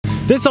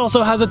This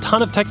also has a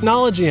ton of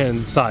technology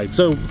inside.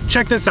 So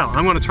check this out.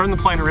 I'm gonna turn the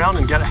plane around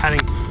and get it heading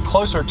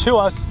closer to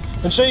us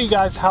and show you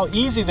guys how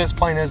easy this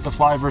plane is to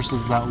fly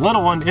versus that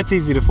little one. It's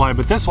easy to fly,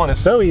 but this one is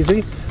so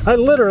easy, I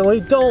literally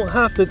don't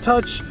have to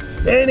touch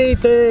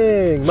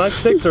anything. My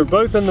sticks are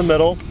both in the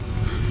middle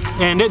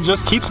and it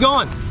just keeps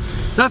going.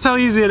 That's how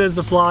easy it is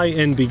to fly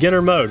in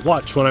beginner mode.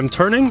 Watch, when I'm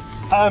turning,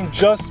 I'm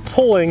just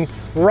pulling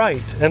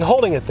right and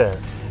holding it there.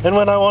 And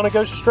when I want to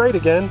go straight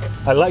again,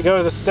 I let go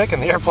of the stick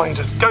and the airplane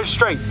just goes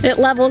straight. It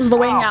levels the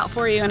wing out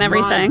for you and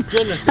everything.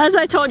 As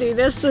I told you,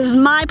 this is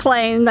my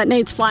plane that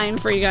Nate's flying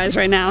for you guys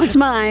right now. It's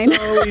mine.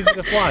 So easy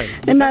to fly.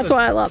 And that's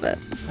why I love it.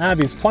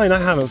 Abby's plane, I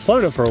haven't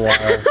flown it for a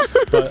while,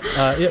 but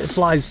it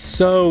flies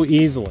so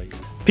easily.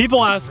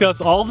 People ask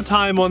us all the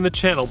time on the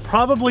channel,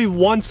 probably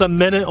once a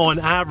minute on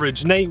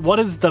average, Nate,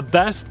 what is the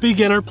best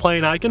beginner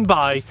plane I can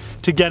buy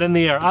to get in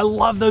the air? I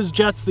love those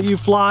jets that you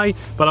fly,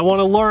 but I want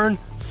to learn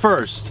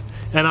first.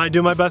 And I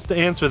do my best to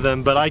answer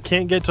them, but I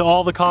can't get to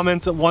all the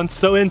comments at once.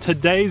 So in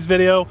today's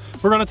video,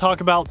 we're gonna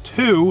talk about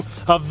 2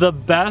 of the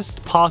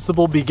best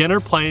possible beginner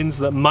planes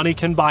that money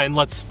can buy. And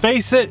let's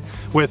face it,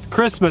 with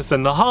Christmas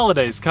and the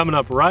holidays coming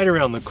up right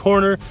around the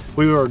corner,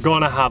 we are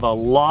gonna have a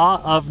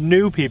lot of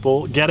new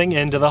people getting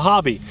into the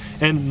hobby.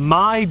 And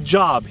my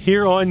job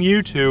here on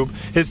YouTube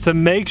is to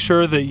make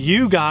sure that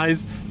you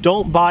guys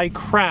don't buy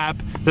crap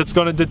that's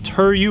gonna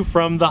deter you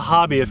from the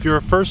hobby. If you're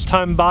a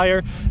first-time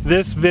buyer,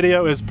 this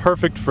video is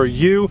perfect for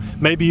you.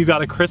 Maybe you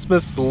got a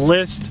Christmas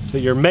list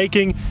that you're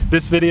making.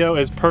 This video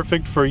is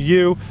perfect for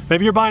you.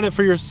 Maybe you're buying it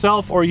for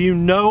yourself, or you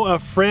know a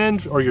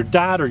friend or your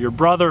dad or your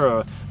brother or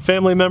a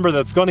family member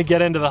that's going to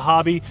get into the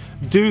hobby.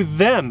 Do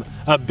them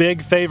a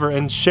big favor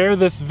and share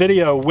this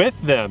video with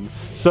them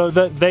so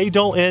that they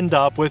don't end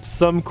up with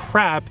some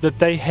crap that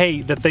they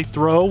hate that they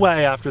throw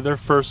away after their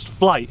first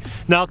flight.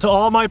 Now, to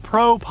all my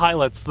pro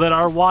pilots that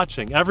are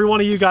watching, every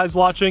one of you guys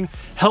watching,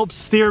 help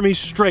steer me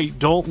straight.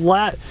 Don't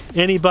let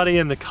anybody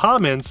in the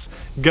comments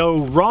go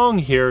wrong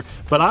here,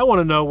 but I want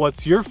to know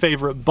what's your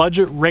favorite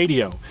budget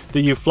radio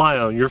that you fly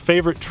on, your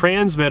favorite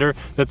transmitter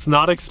that's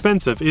not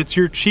expensive. It's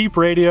your cheap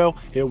radio,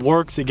 it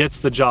works, it gets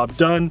the job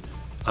done.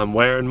 I'm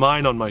wearing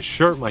mine on my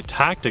shirt, my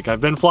Tactic.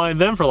 I've been flying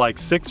them for like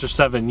 6 or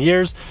 7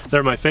 years.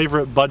 They're my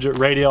favorite budget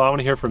radio. I want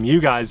to hear from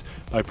you guys.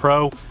 By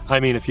pro, I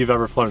mean if you've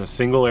ever flown a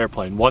single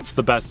airplane. What's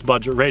the best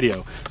budget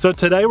radio? So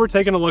today we're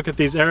taking a look at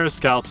these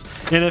Aeroscouts,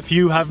 and if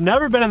you have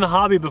never been in the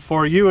hobby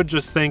before, you would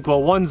just think,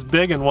 well, one's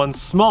big and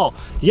one's small.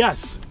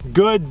 Yes,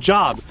 good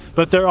job.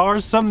 But there are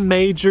some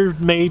major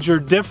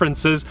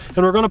differences,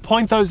 and we're gonna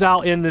point those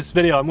out in this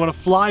video. I'm gonna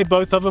fly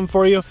both of them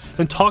for you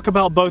and talk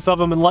about both of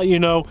them and let you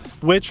know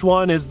which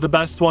one is the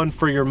best one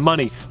for your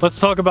money. Let's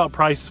talk about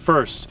price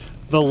first.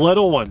 The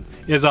little one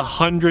is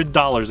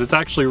 $100. It's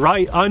actually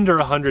right under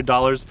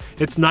 $100.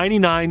 It's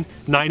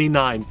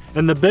 $99.99.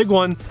 And the big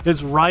one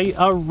is right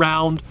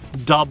around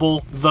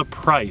double the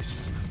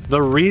price.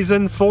 The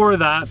reason for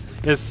that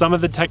is some of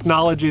the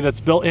technology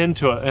that's built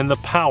into it and the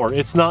power.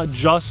 It's not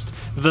just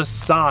the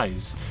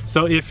size.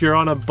 So if you're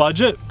on a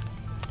budget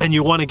and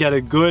you want to get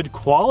a good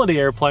quality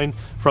airplane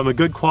from a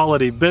good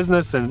quality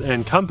business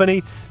and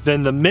company,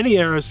 then the Mini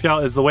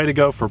Aeroscout is the way to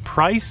go for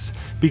price,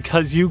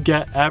 because you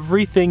get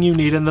everything you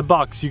need in the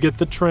box. You get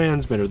the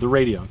transmitter, the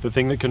radio, the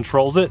thing that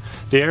controls it,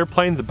 the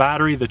airplane, the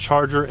battery, the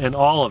charger, and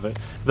all of it.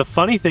 The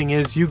funny thing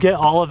is you get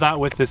all of that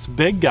with this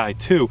big guy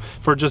too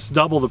for just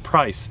double the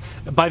price.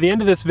 By the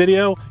end of this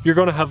video, you're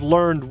going to have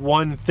learned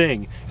one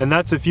thing, and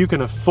that's if you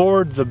can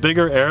afford the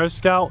bigger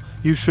Aeroscout,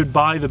 you should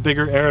buy the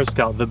bigger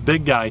Aeroscout, the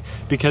big guy,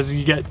 because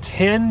you get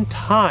 10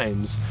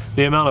 times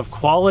the amount of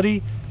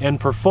quality and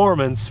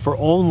performance for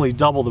only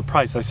double the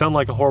price. I sound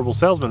like a horrible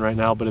salesman right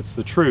now, but it's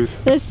the truth.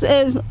 This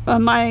is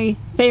my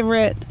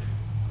favorite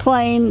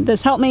plane.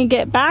 This helped me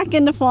get back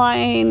into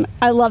flying.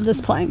 I love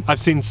this plane. I've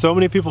seen so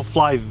many people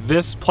fly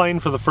this plane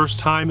for the first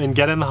time and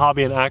get in the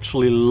hobby and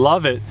actually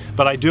love it,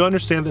 but I do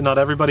understand that not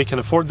everybody can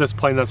afford this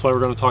plane. That's why we're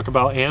going to talk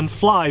about and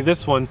fly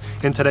this one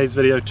in today's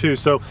video too.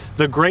 So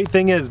the great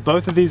thing is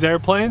both of these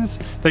airplanes,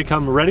 they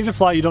come ready to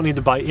fly. You don't need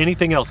to buy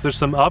anything else. There's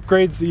some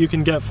upgrades that you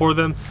can get for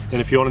them,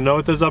 and if you want to know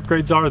what those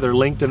upgrades are, they're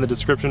linked in the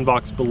description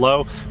box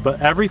below.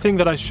 But everything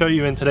that I show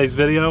you in today's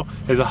video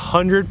is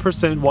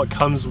 100% what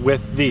comes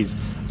with these.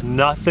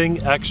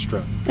 Nothing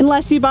extra.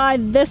 Unless you buy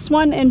this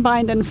one and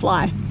bind and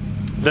fly.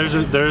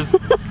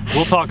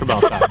 We'll talk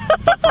about that.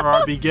 But for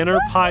our beginner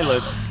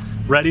pilots,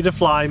 ready to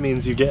fly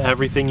means you get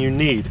everything you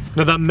need.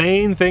 Now the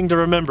main thing to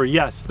remember,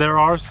 yes, there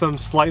are some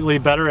slightly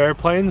better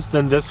airplanes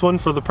than this one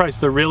for the price.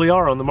 There really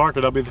are on the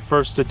market. I'll be the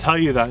first to tell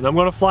you that. And I'm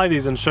going to fly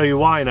these and show you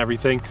why and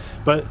everything.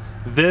 But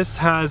this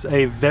has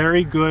a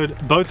very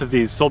good, both of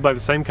these sold by the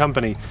same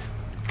company,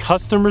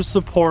 customer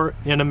support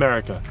in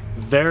America.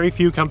 Very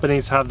few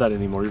companies have that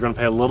anymore. You're going to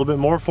pay a little bit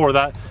more for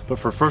that, but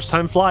for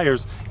first-time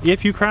flyers,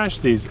 if you crash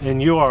these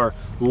and you are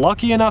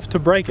lucky enough to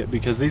break it,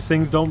 because these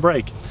things don't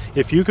break,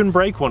 if you can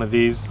break one of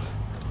these,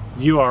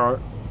 you are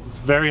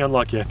very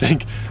unlucky, I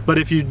think. But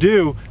if you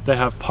do, they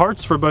have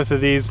parts for both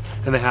of these,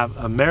 and they have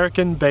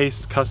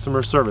American-based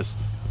customer service.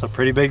 It's a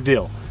pretty big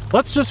deal.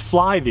 let's just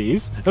fly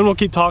these and we'll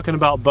keep talking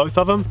about both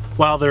of them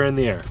while they're in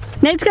the air.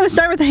 Nate's gonna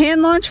start with a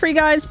hand launch for you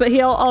guys, but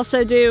he'll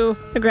also do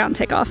a ground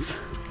takeoff.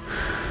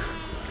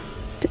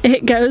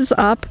 It goes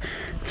up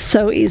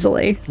so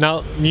easily.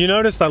 Now, you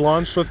noticed I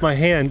launched with my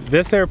hand.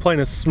 This airplane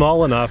is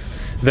small enough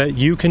that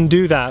you can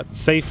do that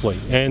safely.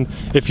 And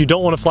if you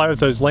don't want to fly with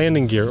those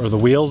landing gear or the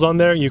wheels on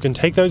there, you can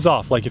take those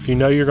off. Like if you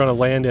know you're going to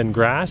land in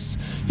grass,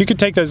 you could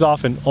take those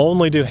off and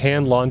only do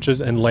hand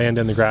launches and land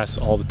in the grass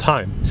all the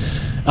time.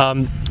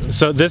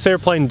 So this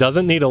airplane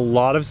doesn't need a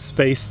lot of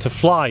space to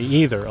fly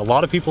either. A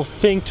lot of people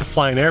think to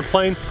fly an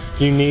airplane,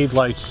 you need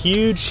like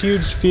huge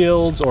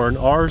fields or an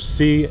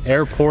RC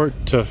airport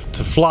to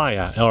fly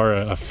at, or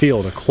a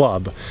field, a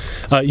club.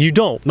 You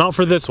don't, not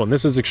for this one.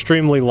 This is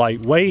extremely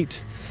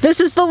lightweight. This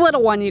is the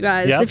little one, you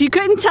guys, yep. If you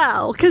couldn't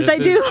tell, because they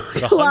do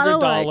a lot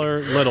of like.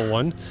 $100 little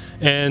one,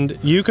 and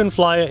you can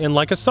fly it in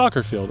like a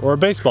soccer field or a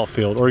baseball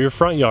field or your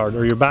front yard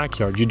or your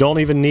backyard. You don't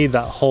even need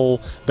that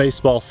whole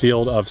baseball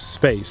field of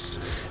space.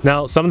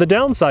 Now, some of the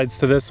downsides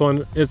to this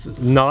one, it's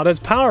not as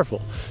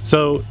powerful.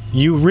 So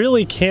you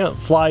really can't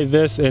fly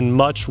this in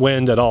much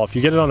wind at all. If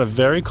you get it on a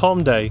very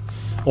calm day,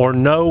 or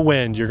no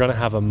wind, you're gonna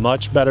have a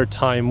much better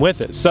time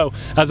with it. So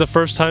as a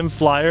first-time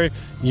flyer,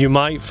 you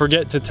might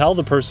forget to tell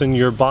the person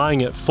you're buying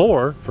it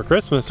for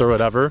Christmas or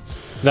whatever,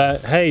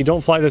 that, hey,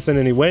 don't fly this in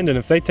any wind, and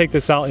if they take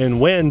this out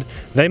in wind,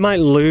 they might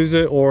lose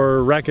it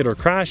or wreck it or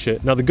crash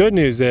it. Now the good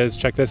news is,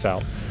 check this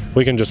out.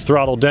 We can just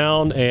throttle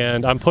down,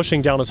 and I'm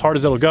pushing down as hard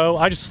as it'll go.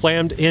 I just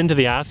slammed into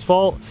the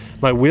asphalt.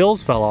 My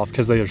wheels fell off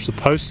because they are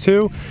supposed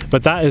to,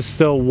 but that is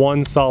still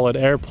one solid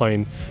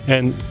airplane.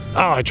 And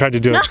oh, I tried to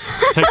do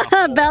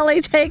a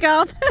belly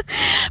takeoff.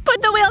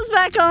 Put the wheels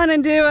back on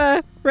and do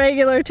a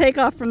regular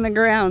takeoff from the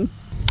ground.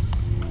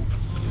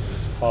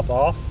 Just pop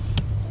off,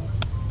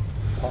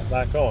 pop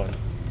back on.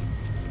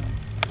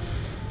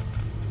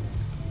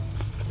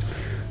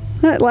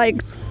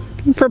 Like,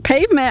 for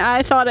pavement,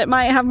 I thought it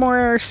might have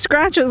more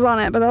scratches on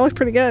it, but that looks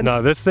pretty good.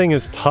 No, this thing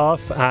is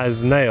tough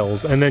as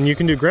nails. And then you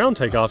can do ground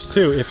takeoffs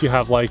too if you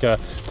have like a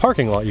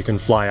parking lot you can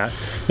fly at.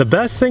 The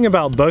best thing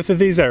about both of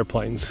these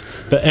airplanes,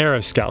 the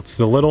Aeroscouts,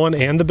 the little one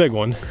and the big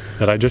one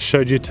that I just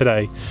showed you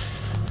today,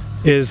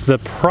 is the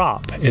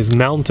prop is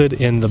mounted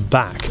in the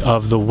back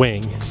of the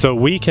wing. So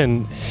we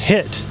can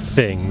hit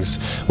things.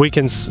 We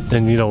can,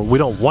 and you know, we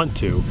don't want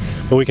to,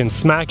 but we can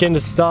smack into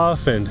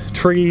stuff and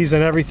trees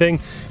and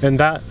everything, and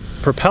that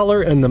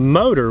propeller and the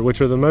motor,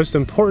 which are the most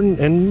important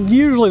and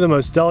usually the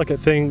most delicate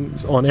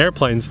things on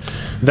airplanes,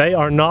 they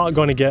are not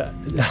going to get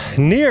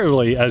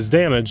nearly as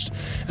damaged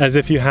as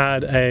if you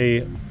had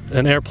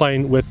an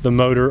airplane with the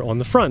motor on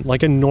the front,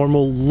 like a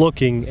normal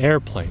looking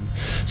airplane.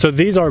 So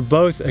these are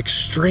both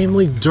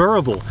extremely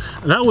durable.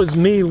 That was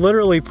me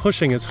literally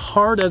pushing as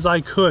hard as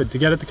I could to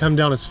get it to come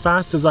down as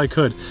fast as I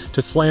could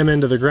to slam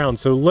into the ground.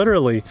 So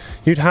literally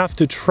you'd have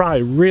to try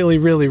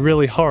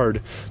really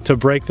hard to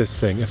break this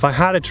thing. If I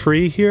had a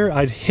tree here,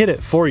 I'd hit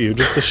it for you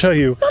just to show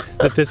you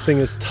that this thing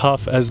is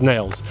tough as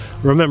nails.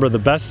 Remember, the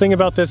best thing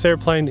about this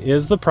airplane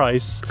is the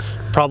price.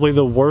 Probably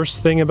the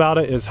worst thing about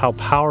it is how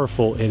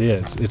powerful it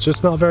is. It's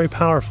just not very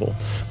powerful.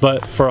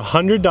 But for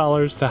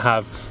 $100 to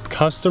have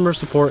customer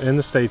support in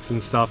the States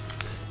and stuff,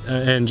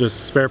 and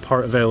just spare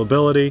part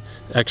availability,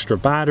 extra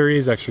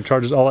batteries, extra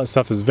charges, all that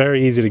stuff is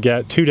very easy to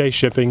get. 2-day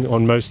shipping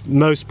on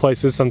most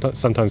places,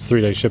 sometimes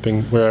 3-day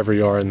shipping wherever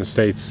you are in the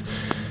States.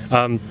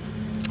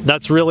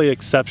 That's really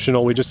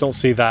exceptional. We just don't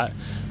see that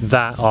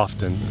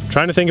often.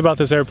 Trying to think about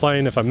this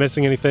airplane, if I'm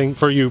missing anything.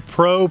 For you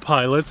pro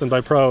pilots, and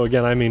by pro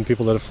again I mean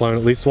people that have flown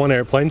at least one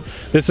airplane,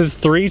 this is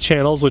 3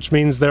 channels, which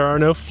means there are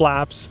no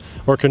flaps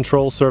or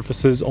control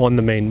surfaces on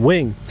the main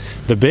wing.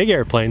 The big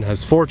airplane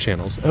has 4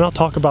 channels, and I'll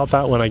talk about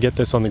that when I get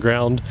this on the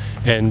ground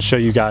and show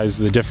you guys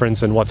the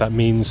difference and what that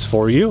means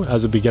for you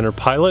as a beginner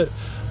pilot.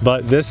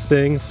 But this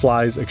thing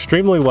flies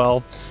extremely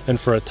well, and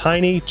for a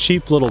tiny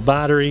cheap little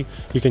battery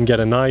you can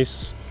get a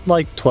nice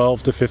like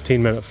 12 to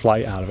 15 minute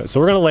flight out of it. So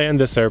we're gonna land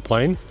this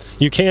airplane.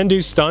 You can do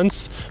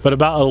stunts, but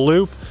about a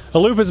loop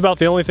is about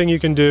the only thing you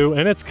can do,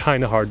 and it's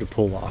kind of hard to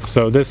pull off.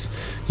 So this,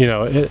 you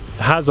know, it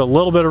has a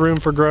little bit of room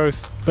for growth,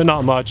 but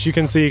not much. You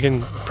can see you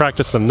can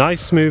practice some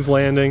nice smooth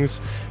landings,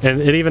 and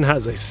it even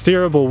has a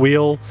steerable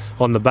wheel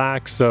on the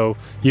back, so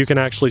you can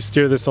actually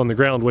steer this on the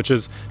ground, which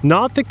is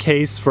not the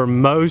case for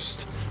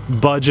most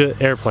budget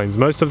airplanes.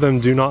 Most of them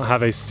do not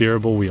have a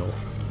steerable wheel.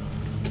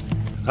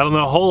 I don't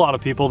know a whole lot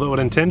of people that would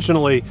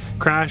intentionally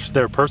crash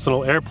their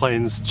personal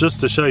airplanes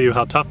just to show you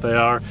how tough they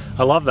are.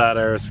 I love that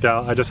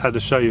Aeroscout. I just had to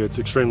show you it's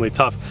extremely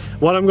tough.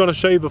 What I'm going to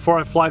show you before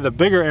I fly the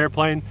bigger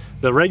airplane,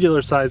 the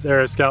regular size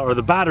Aeroscout, are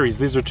the batteries.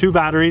 These are 2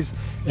 batteries,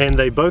 and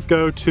they both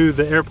go to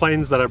the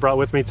airplanes that I brought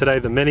with me today,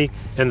 the Mini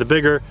and the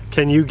bigger.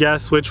 Can you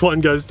guess which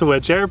one goes to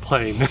which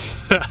airplane?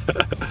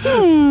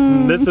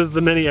 This is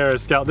the Mini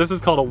Aeroscout. This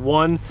is called a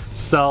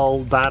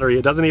 1-cell battery.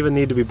 It doesn't even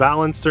need to be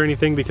balanced or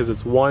anything because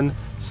it's 1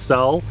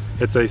 cell.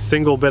 It's a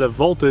single bit of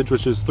voltage,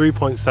 which is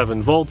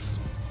 3.7 volts.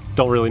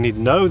 Don't really need to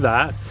know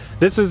that.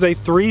 This is a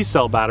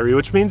 3-cell battery,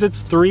 which means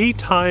it's 3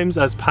 times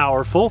as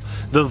powerful.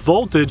 The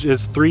voltage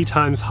is 3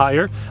 times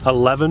higher,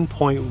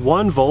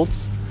 11.1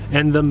 volts,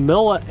 And the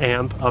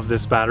milliamp of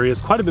this battery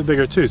is quite a bit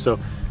bigger too. So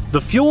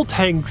the fuel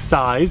tank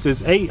size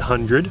is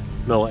 800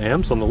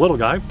 milliamps on the little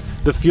guy.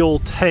 The fuel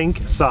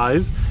tank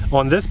size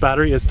on this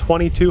battery is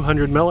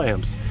 2200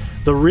 milliamps.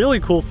 The really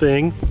cool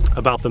thing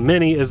about the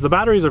Mini is the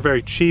batteries are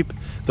very cheap.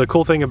 The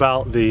cool thing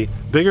about the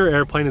bigger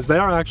airplane is they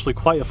are actually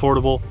quite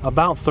affordable,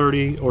 about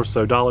 $30 or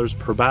so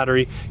per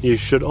battery. You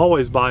should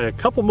always buy a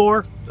couple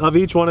more of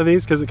each one of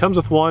these because it comes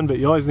with one, but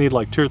you always need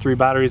like 2 or 3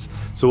 batteries.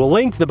 So we'll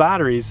link the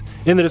batteries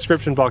in the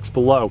description box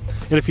below.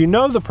 And if you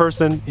know the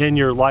person in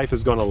your life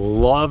is going to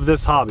love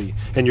this hobby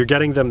and you're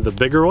getting them the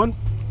bigger one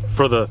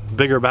for the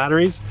bigger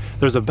batteries,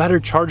 there's a better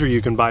charger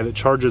you can buy that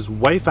charges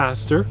way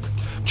faster,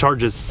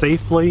 charges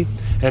safely,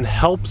 and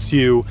helps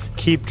you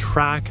keep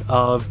track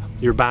of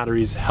your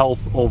battery's health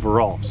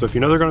overall. So if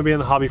you know they're going to be in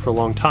the hobby for a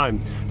long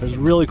time, there's a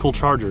really cool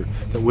charger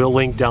that we'll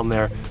link down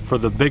there for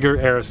the bigger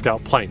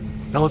Aeroscout plane.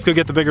 Now let's go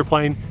get the bigger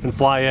plane and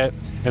fly it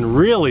and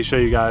really show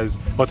you guys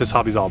what this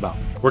hobby's all about.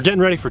 We're getting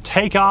ready for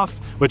takeoff,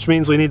 which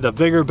means we need the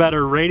bigger,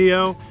 better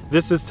radio.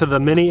 This is to the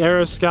Mini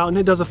Aeroscout and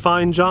it does a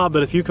fine job,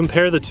 but if you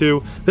compare the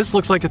two, this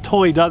looks like a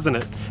toy, doesn't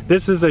it?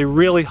 This is a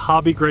really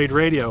hobby grade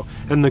radio.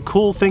 And the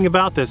cool thing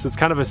about this, it's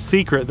kind of a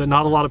secret that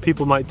not a lot of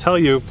people might tell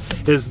you,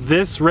 is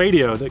this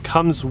radio that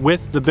comes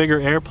with the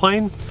bigger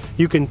airplane,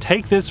 you can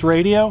take this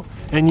radio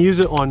and use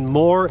it on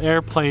more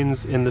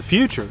airplanes in the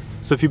future.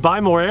 So if you buy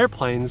more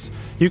airplanes,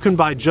 you can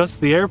buy just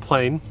the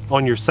airplane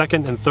on your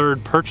second and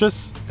third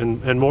purchase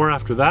and more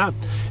after that.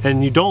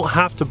 And you don't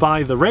have to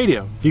buy the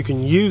radio. You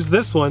can use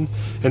this one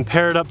and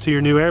pair it up to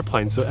your new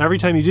airplane. So every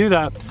time you do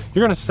that,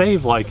 you're gonna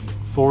save like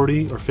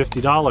 $40 or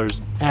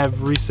 $50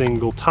 every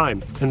single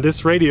time. And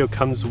this radio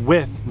comes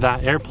with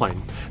that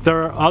airplane.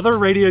 There are other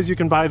radios you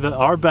can buy that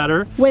are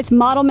better. With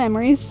model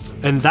memories.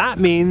 And that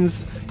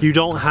means you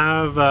don't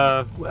have,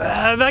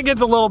 that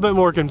gets a little bit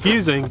more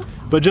confusing,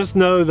 but just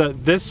know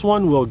that this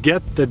one will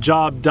get the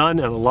job done,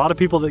 and a lot of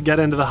people that get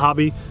into the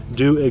hobby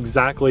do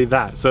exactly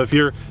that. So if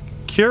you're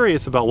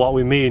curious about what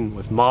we mean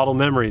with model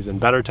memories and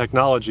better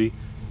technology,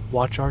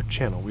 watch our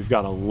channel. We've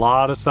got a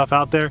lot of stuff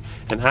out there,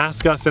 and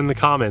ask us in the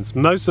comments.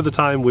 Most of the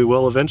time we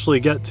will eventually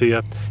get to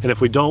you, and if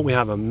we don't, we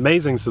have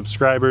amazing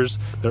subscribers.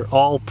 They're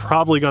all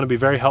probably going to be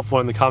very helpful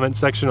in the comment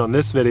section on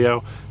this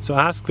video, so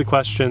ask the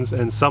questions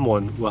and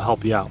someone will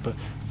help you out. But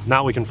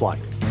now we can fly.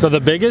 So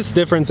the biggest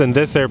difference in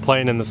this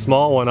airplane and the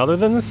small one, other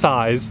than the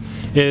size,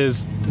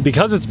 is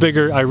because it's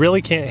bigger, I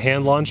really can't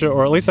hand launch it,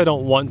 or at least I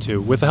don't want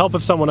to. With the help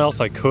of someone else,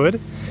 I could.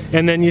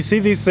 And then you see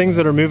these things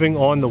that are moving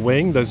on the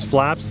wing, those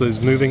flaps, those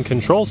moving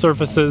control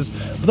surfaces,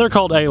 they're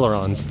called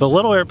ailerons. The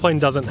little airplane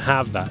doesn't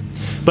have that,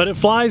 but it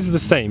flies the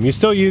same. You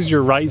still use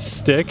your right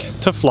stick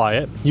to fly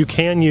it. You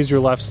can use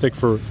your left stick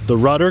for the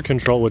rudder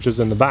control, which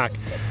is in the back.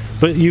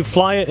 But you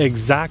fly it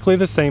exactly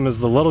the same as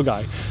the little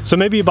guy. So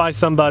maybe you buy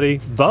somebody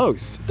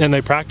both and they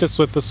practice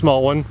with the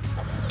small one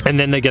and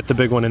then they get the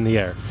big one in the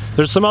air.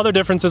 There's some other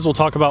differences we'll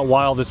talk about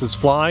while this is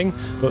flying,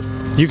 but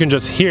you can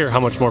just hear how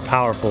much more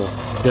powerful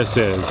this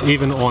is,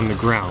 even on the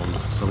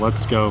ground. So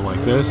let's go like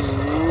this.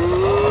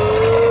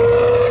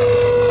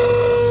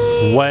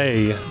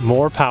 Way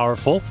more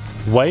powerful,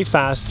 way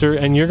faster,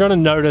 and you're gonna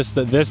notice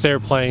that this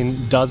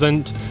airplane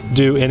doesn't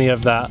do any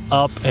of that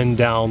up and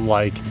down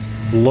like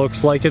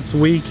looks like it's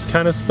weak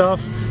kind of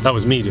stuff. That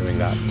was me doing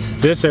that.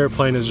 This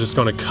airplane is just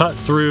going to cut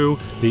through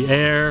the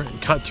air,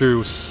 cut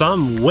through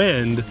some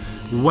wind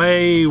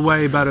way,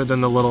 way better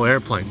than the little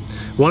airplane.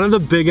 One of the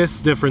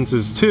biggest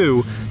differences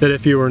too, that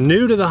if you were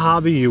new to the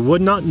hobby you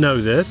would not know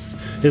this,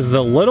 is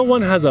the little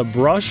one has a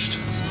brushed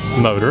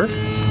motor,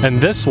 and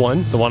this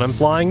one, the one I'm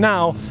flying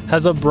now,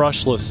 has a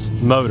brushless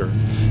motor.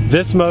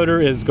 This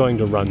motor is going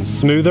to run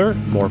smoother,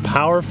 more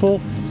powerful,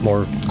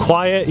 more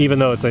quiet, even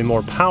though it's a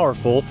more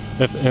powerful.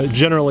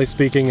 Generally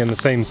speaking, in the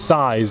same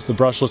size, the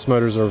brushless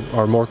motors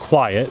are more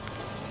quiet,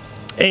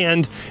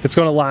 and it's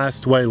going to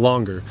last way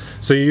longer.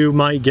 So you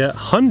might get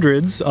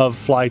hundreds of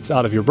flights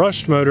out of your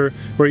brushed motor,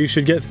 where you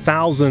should get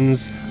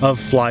thousands of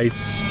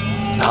flights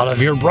out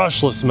of your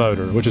brushless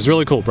motor, which is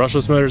really cool.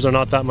 Brushless motors are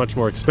not that much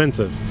more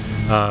expensive,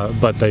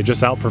 but they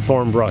just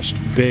outperform brushed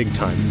big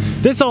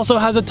time. This also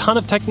has a ton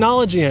of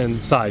technology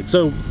inside.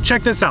 So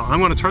check this out. I'm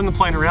going to turn the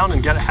plane around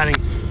and get it heading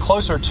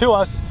closer to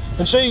us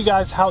and show you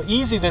guys how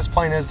easy this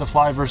plane is to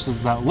fly versus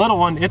that little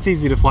one. It's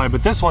easy to fly,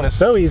 but this one is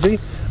so easy,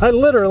 I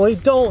literally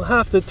don't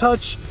have to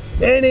touch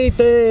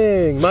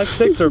anything. My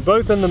sticks are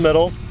both in the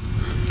middle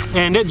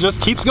and it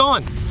just keeps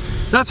going.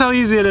 That's how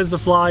easy it is to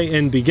fly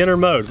in beginner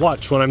mode.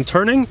 Watch, when I'm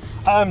turning,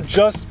 I'm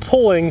just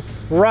pulling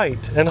right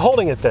and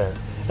holding it there.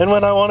 And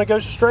when I want to go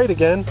straight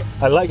again,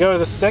 I let go of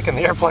the stick and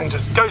the airplane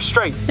just goes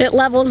straight. It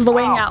levels the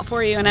wing out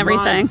for you and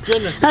everything. My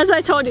goodness. As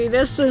I told you,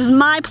 this is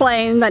my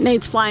plane that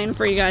Nate's flying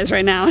for you guys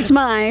right now. It's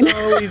mine.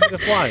 So easy to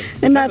fly.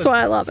 And that's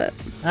why I love it.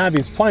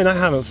 Abby's plane, I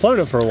haven't flown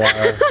it for a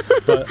while,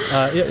 but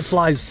it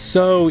flies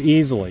so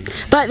easily.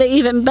 But the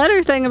even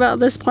better thing about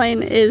this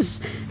plane is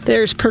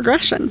there's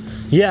progression.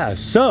 Yeah,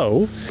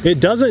 so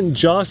it doesn't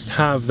just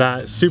have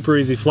that super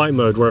easy flight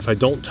mode where if I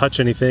don't touch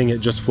anything,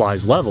 it just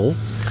flies level.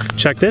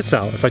 Check this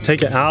out. If I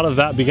take it out of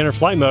that beginner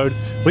flight mode,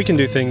 we can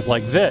do things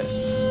like this.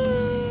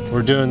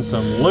 we're doing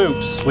some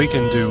loops. We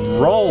can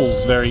do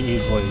rolls very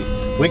easily.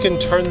 We can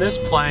turn this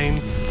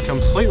plane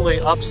completely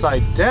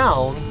upside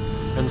down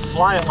and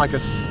fly it like a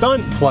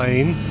stunt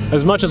plane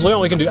as much as we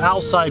want. We can do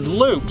outside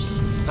loops.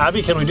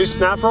 Abby, can we do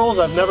snap rolls?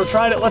 I've never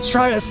tried it. Let's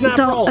try a snap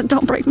roll.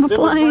 Don't break my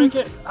plane. We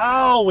break it?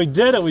 Oh, we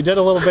did it. We did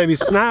a little baby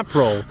snap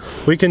roll.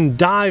 We can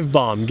dive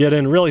bomb, get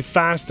in really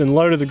fast and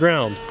low to the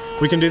ground.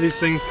 We can do these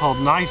things called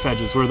knife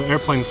edges where the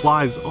airplane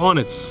flies on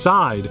its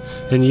side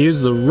and use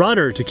the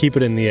rudder to keep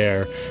it in the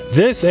air.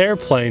 This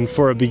airplane,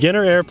 for a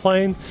beginner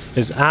airplane,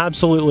 is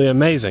absolutely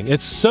amazing.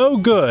 It's so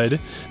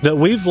good that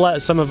we've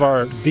let some of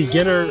our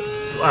beginner,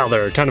 well,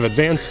 they're kind of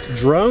advanced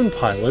drone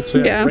pilots.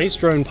 We had a race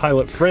drone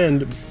pilot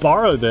friend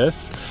borrow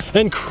this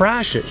and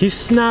crash it. He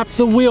snapped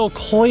the wheel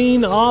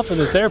clean off of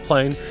this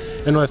airplane,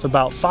 and with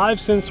about 5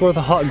 cents worth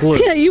of hot glue.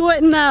 Yeah, you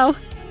wouldn't know.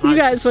 You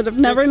guys would have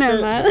never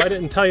known that. If I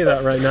didn't tell you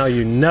that right now,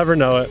 you never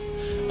know it.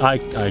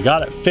 I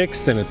got it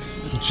fixed and it's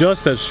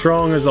just as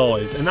strong as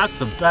always. And that's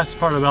the best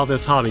part about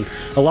this hobby.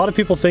 A lot of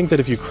people think that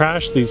if you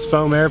crash these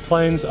foam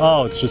airplanes,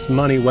 oh, it's just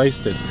money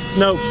wasted.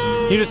 Nope,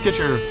 you just get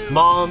your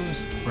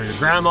mom's or your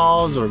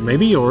grandma's or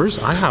maybe yours,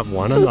 I have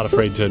one, I'm not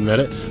afraid to admit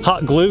it,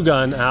 hot glue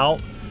gun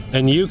out,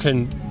 and you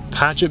can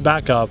patch it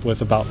back up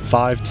with about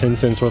 5–10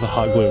 cents worth of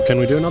hot glue. Can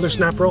we do another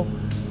snap roll?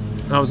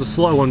 That was a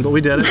slow one, but we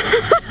did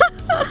it.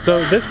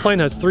 So this plane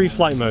has 3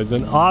 flight modes,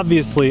 and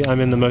obviously I'm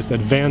in the most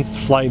advanced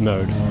flight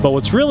mode. But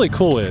what's really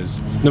cool is,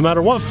 no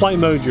matter what flight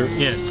mode you're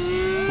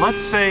in,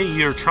 let's say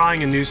you're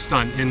trying a new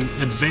stunt in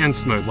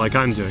advanced mode like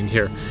I'm doing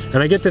here, and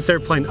I get this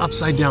airplane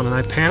upside down and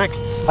I panic,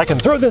 I can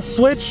throw this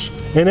switch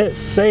and it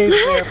saves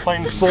the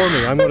airplane for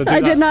me. I'm gonna do that.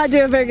 I did not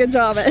do a very good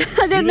job at it.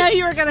 I didn't know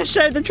you were gonna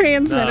show the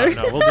transmitter.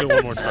 No, we'll do it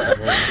one more time.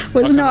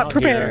 Was not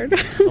prepared.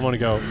 I'm gonna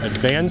go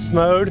advanced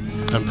mode.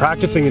 I'm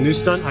practicing a new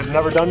stunt I've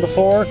never done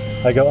before.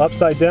 I go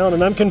upside down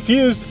and I'm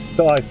confused,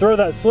 so I throw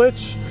that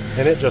switch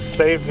and it just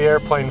saved the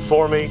airplane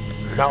for me.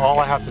 Now all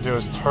I have to do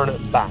is turn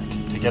it back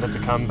to get it to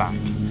come back.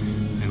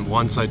 And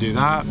once I do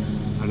that,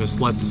 I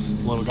just let this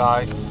little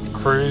guy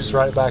cruise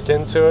right back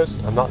into us.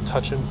 I'm not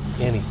touching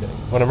anything.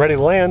 When I'm ready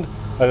to land,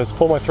 I just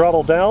pull my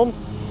throttle down,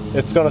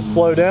 it's gonna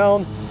slow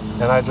down,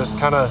 and I just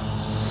kind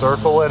of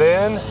circle it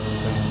in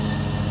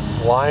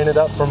and line it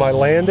up for my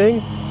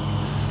landing.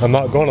 I'm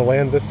not going to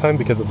land this time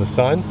because of the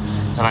sun,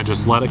 and I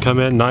just let it come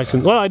in nice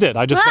and, well, I did.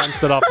 I just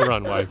bounced it off the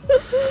runway.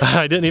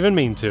 I didn't even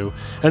mean to.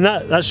 And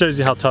that shows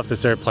you how tough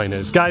this airplane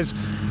is. Guys,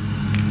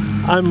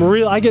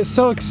 I get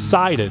so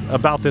excited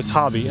about this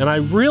hobby, and I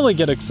really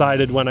get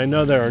excited when I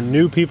know there are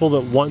new people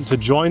that want to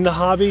join the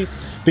hobby,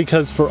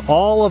 because for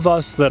all of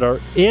us that are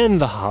in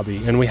the hobby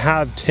and we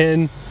have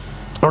 10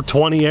 or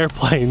 20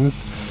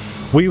 airplanes,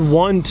 we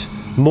want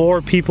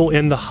more people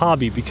in the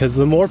hobby, because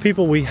the more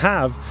people we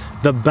have,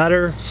 the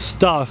better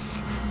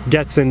stuff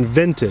gets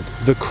invented,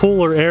 the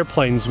cooler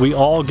airplanes we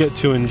all get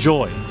to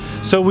enjoy.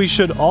 So we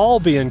should all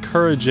be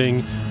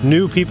encouraging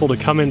new people to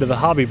come into the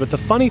hobby. But the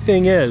funny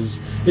thing is,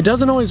 it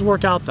doesn't always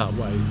work out that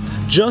way.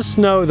 Just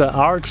know that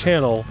our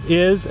channel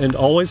is and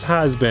always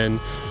has been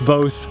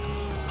both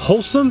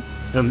wholesome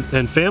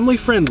and family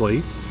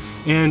friendly,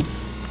 and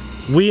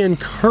we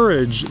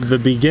encourage the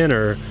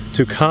beginner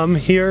to come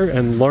here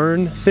and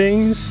learn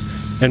things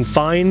and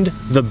find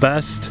the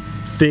best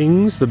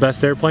things, the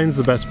best airplanes,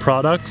 the best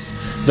products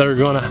that are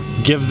going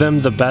to give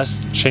them the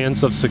best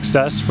chance of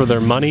success for their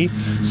money,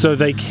 so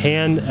they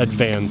can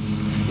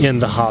advance in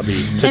the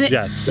hobby to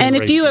jets. And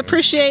if you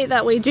appreciate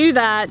that we do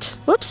that,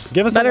 whoops,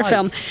 give us better a like.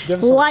 film,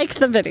 like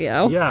the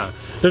video. Yeah,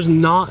 there's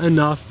not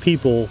enough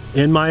people,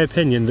 in my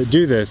opinion, that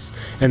do this,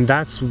 and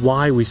that's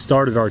why we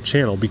started our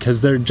channel, because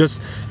there's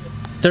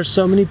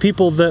so many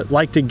people that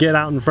like to get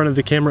out in front of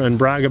the camera and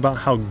brag about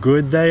how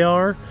good they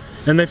are,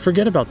 and they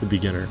forget about the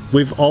beginner.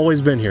 We've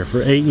always been here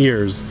for 8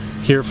 years,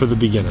 here for the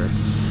beginner.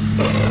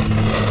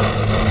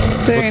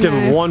 Let's give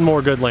him one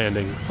more good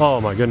landing. Oh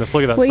my goodness,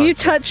 look at that Will sunset. you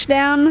touch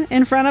down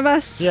in front of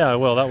us? Yeah, I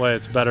will. That way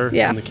it's better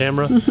on the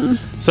camera.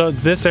 So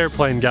this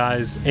airplane,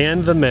 guys,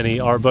 and the Mini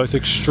are both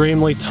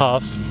extremely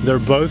tough. They're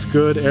both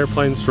good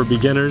airplanes for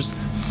beginners.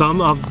 Some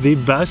of the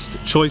best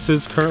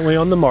choices currently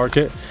on the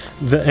market.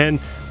 And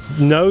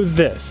know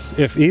this,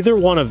 if either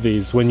one of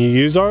these, when you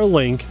use our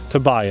link to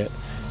buy it,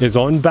 is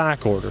on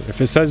back order,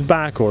 if it says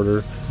back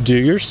order, do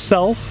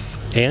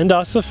yourself and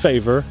us a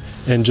favor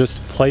and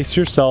just place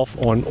yourself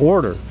on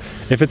order.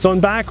 If it's on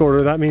back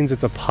order, that means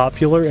it's a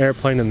popular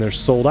airplane and they're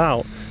sold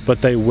out,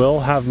 but they will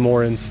have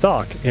more in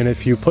stock. And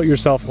if you put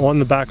yourself on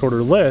the back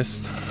order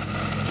list,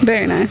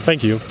 very nice.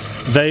 Thank you.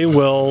 They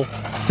will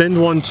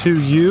send one to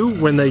you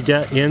when they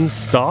get in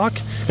stock.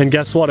 And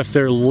guess what? If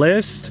their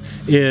list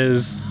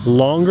is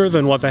longer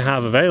than what they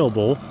have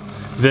available,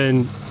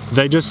 then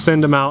They just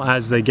send them out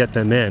as they get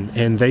them in,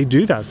 and they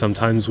do that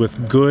sometimes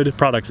with good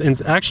products. And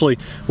actually,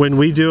 when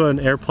we do an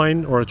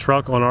airplane or a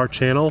truck on our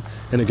channel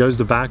and it goes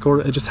to back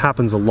order, it just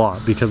happens a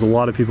lot because a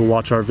lot of people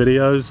watch our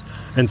videos,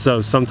 and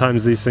so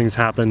sometimes these things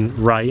happen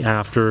right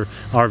after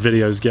our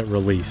videos get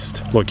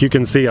released. Look, you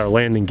can see our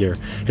landing gear.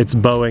 It's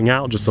bowing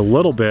out just a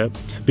little bit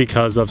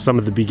because of some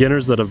of the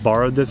beginners that have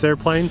borrowed this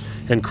airplane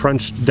and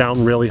crunched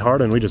down really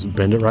hard, and we just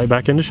bend it right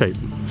back into shape.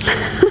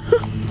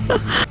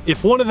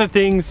 If one of the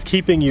things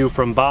keeping you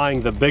from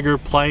buying the bigger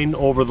plane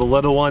over the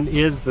little one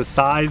is the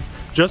size,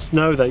 just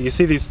know that you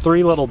see these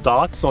 3 little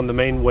dots on the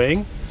main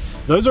wing?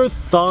 Those are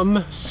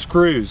thumb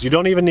screws. You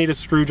don't even need a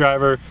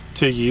screwdriver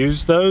to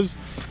use those.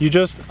 You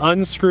just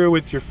unscrew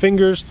with your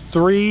fingers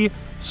 3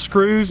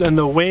 screws and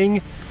the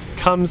wing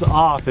comes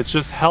off. It's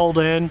just held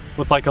in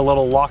with like a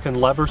little lock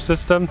and lever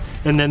system,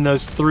 and then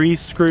those 3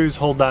 screws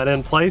hold that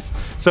in place.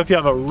 So if you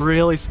have a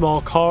really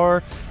small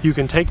car, you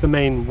can take the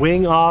main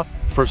wing off.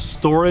 For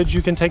storage,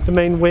 you can take the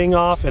main wing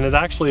off, and it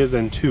actually is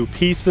in 2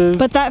 pieces.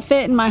 But that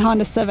fit in my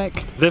Honda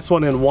Civic. This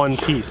one in 1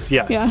 piece,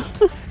 yes.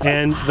 Yeah.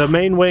 And the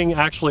main wing,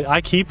 actually,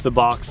 I keep the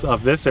box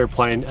of this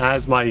airplane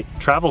as my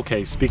travel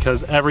case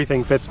because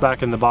everything fits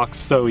back in the box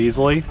so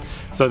easily.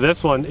 So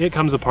this one, it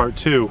comes apart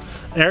too.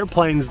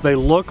 Airplanes, they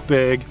look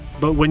big,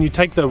 but when you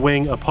take the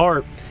wing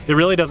apart, it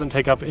really doesn't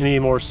take up any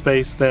more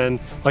space than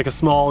like a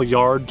small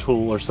yard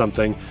tool or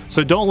something.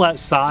 So don't let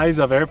size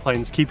of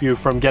airplanes keep you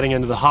from getting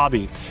into the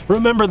hobby.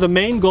 Remember, the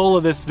main goal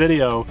of this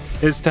video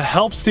is to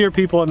help steer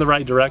people in the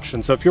right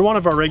direction. So if you're one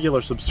of our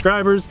regular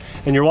subscribers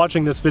and you're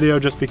watching this video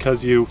just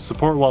because you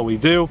support what we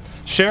do,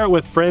 share it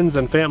with friends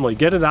and family.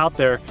 Get it out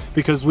there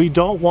because we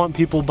don't want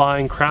people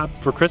buying crap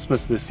for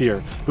Christmas this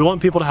year. We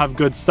want people to have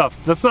good stuff.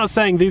 That's not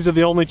saying these are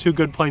the only 2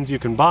 good planes you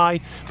can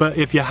buy, but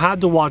if you had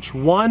to watch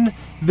one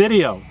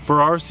video for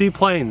RC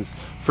planes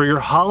for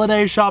your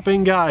holiday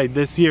shopping guide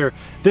this year,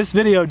 this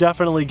video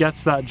definitely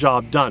gets that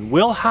job done.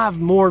 We'll have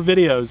more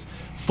videos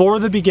for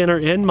the beginner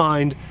in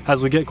mind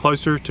as we get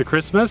closer to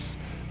Christmas,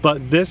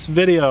 but this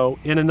video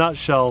in a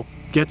nutshell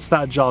gets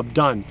that job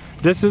done.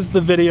 This is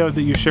the video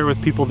that you share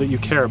with people that you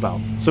care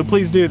about. So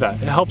please do that.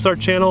 It helps our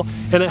channel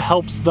and it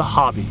helps the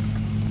hobby.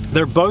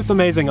 They're both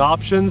amazing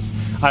options.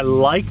 I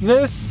like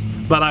this,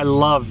 but I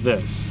love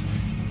this.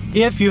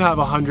 If you have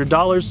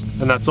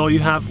 $100 and that's all you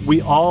have, we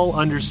all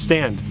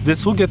understand.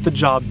 This will get the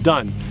job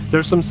done.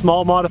 There's some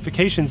small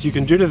modifications you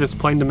can do to this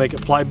plane to make it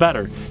fly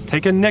better.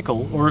 Take a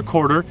nickel or a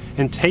quarter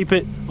and tape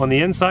it on the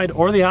inside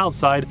or the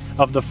outside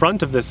of the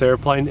front of this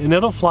airplane, and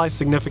it'll fly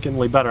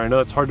significantly better. I know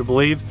it's hard to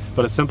believe,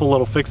 but a simple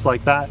little fix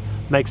like that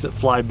makes it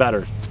fly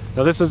better.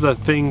 Now this is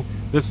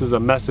a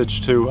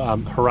message to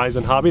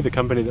Horizon Hobby, the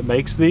company that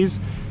makes these.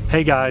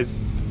 Hey guys,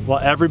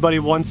 what everybody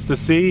wants to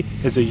see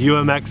is a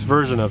UMX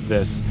version of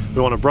this.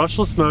 We want a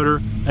brushless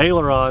motor,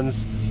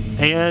 ailerons,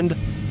 and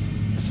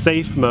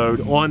safe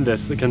mode on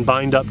this that can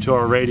bind up to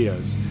our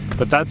radios.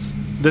 But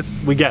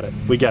we get it.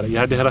 You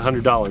had to hit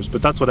 $100,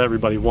 but that's what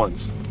everybody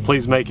wants.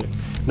 Please make it.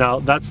 Now,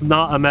 that's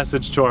not a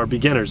message to our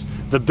beginners.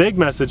 The big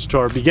message to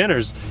our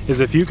beginners is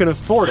if you can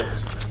afford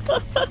it.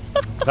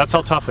 That's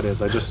how tough it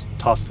is. I just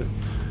tossed it.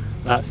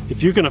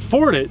 If you can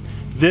afford it,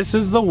 this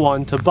is the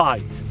one to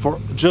buy. For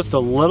just a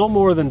little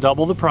more than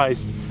double the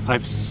price, I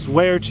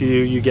swear to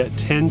you, you get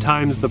 10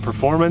 times the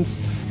performance,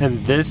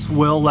 and this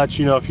will let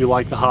you know if you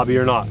like the hobby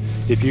or not.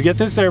 If you get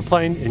this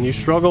airplane and you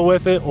struggle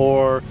with it,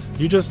 or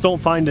you just don't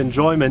find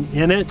enjoyment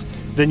in it,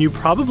 then you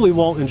probably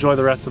won't enjoy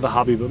the rest of the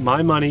hobby, but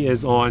my money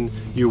is on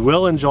you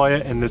will enjoy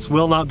it, and this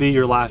will not be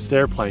your last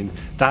airplane.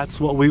 That's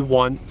what we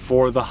want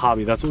for the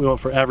hobby. That's what we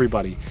want for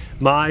everybody.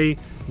 My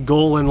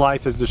goal in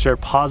life is to share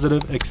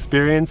positive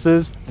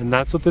experiences, and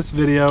that's what this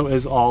video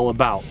is all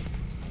about.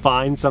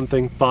 Find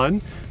something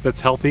fun that's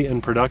healthy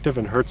and productive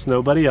and hurts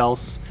nobody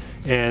else,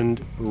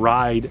 and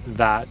ride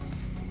that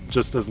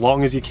just as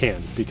long as you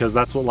can, because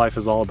that's what life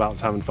is all about,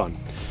 is having fun.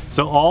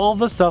 So all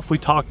the stuff we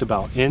talked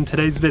about in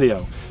today's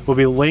video will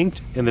be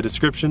linked in the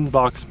description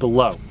box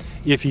below.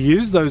 If you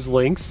use those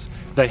links,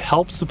 they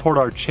help support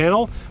our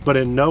channel, but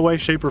in no way,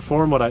 shape, or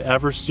form would I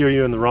ever steer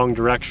you in the wrong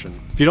direction.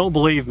 If you don't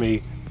believe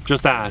me,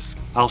 just ask.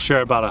 I'll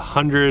share about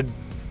 100,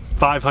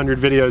 500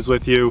 videos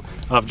with you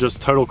of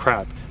just total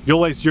crap. You'll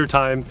waste your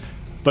time,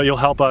 but you'll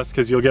help us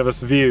because you'll give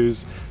us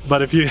views.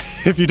 But if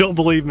you don't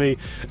believe me,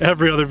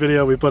 every other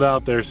video we put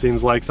out there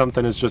seems like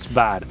something is just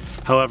bad.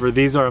 However,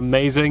 these are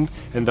amazing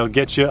and they'll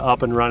get you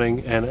up and running,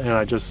 and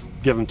I just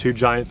give them 2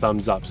 giant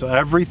thumbs up. So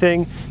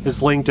everything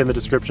is linked in the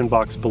description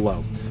box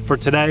below. For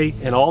today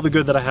and all the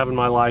good that I have in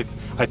my life,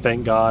 I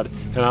thank God.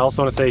 And I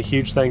also want to say a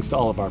huge thanks to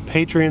all of our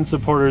Patreon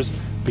supporters.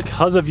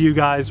 Because of you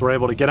guys, we're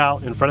able to get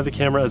out in front of the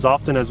camera as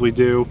often as we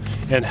do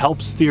and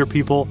help steer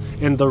people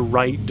in the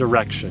right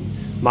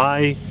direction.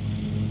 My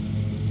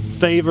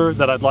favor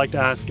that I'd like to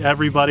ask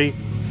everybody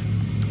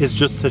is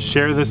just to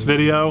share this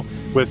video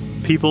with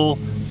people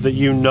that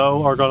you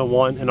know are gonna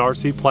want an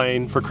RC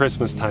plane for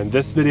Christmas time.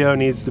 This video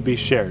needs to be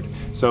shared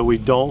so we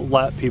don't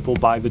let people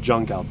buy the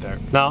junk out there.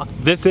 Now,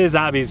 this is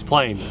Abby's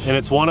plane and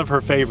it's one of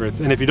her favorites.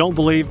 And if you don't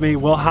believe me,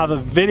 we'll have a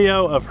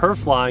video of her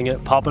flying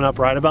it popping up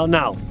right about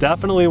now.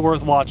 Definitely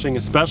worth watching,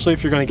 especially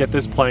if you're gonna get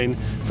this plane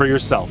for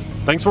yourself.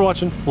 Thanks for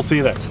watching. We'll see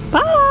you there.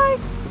 Bye.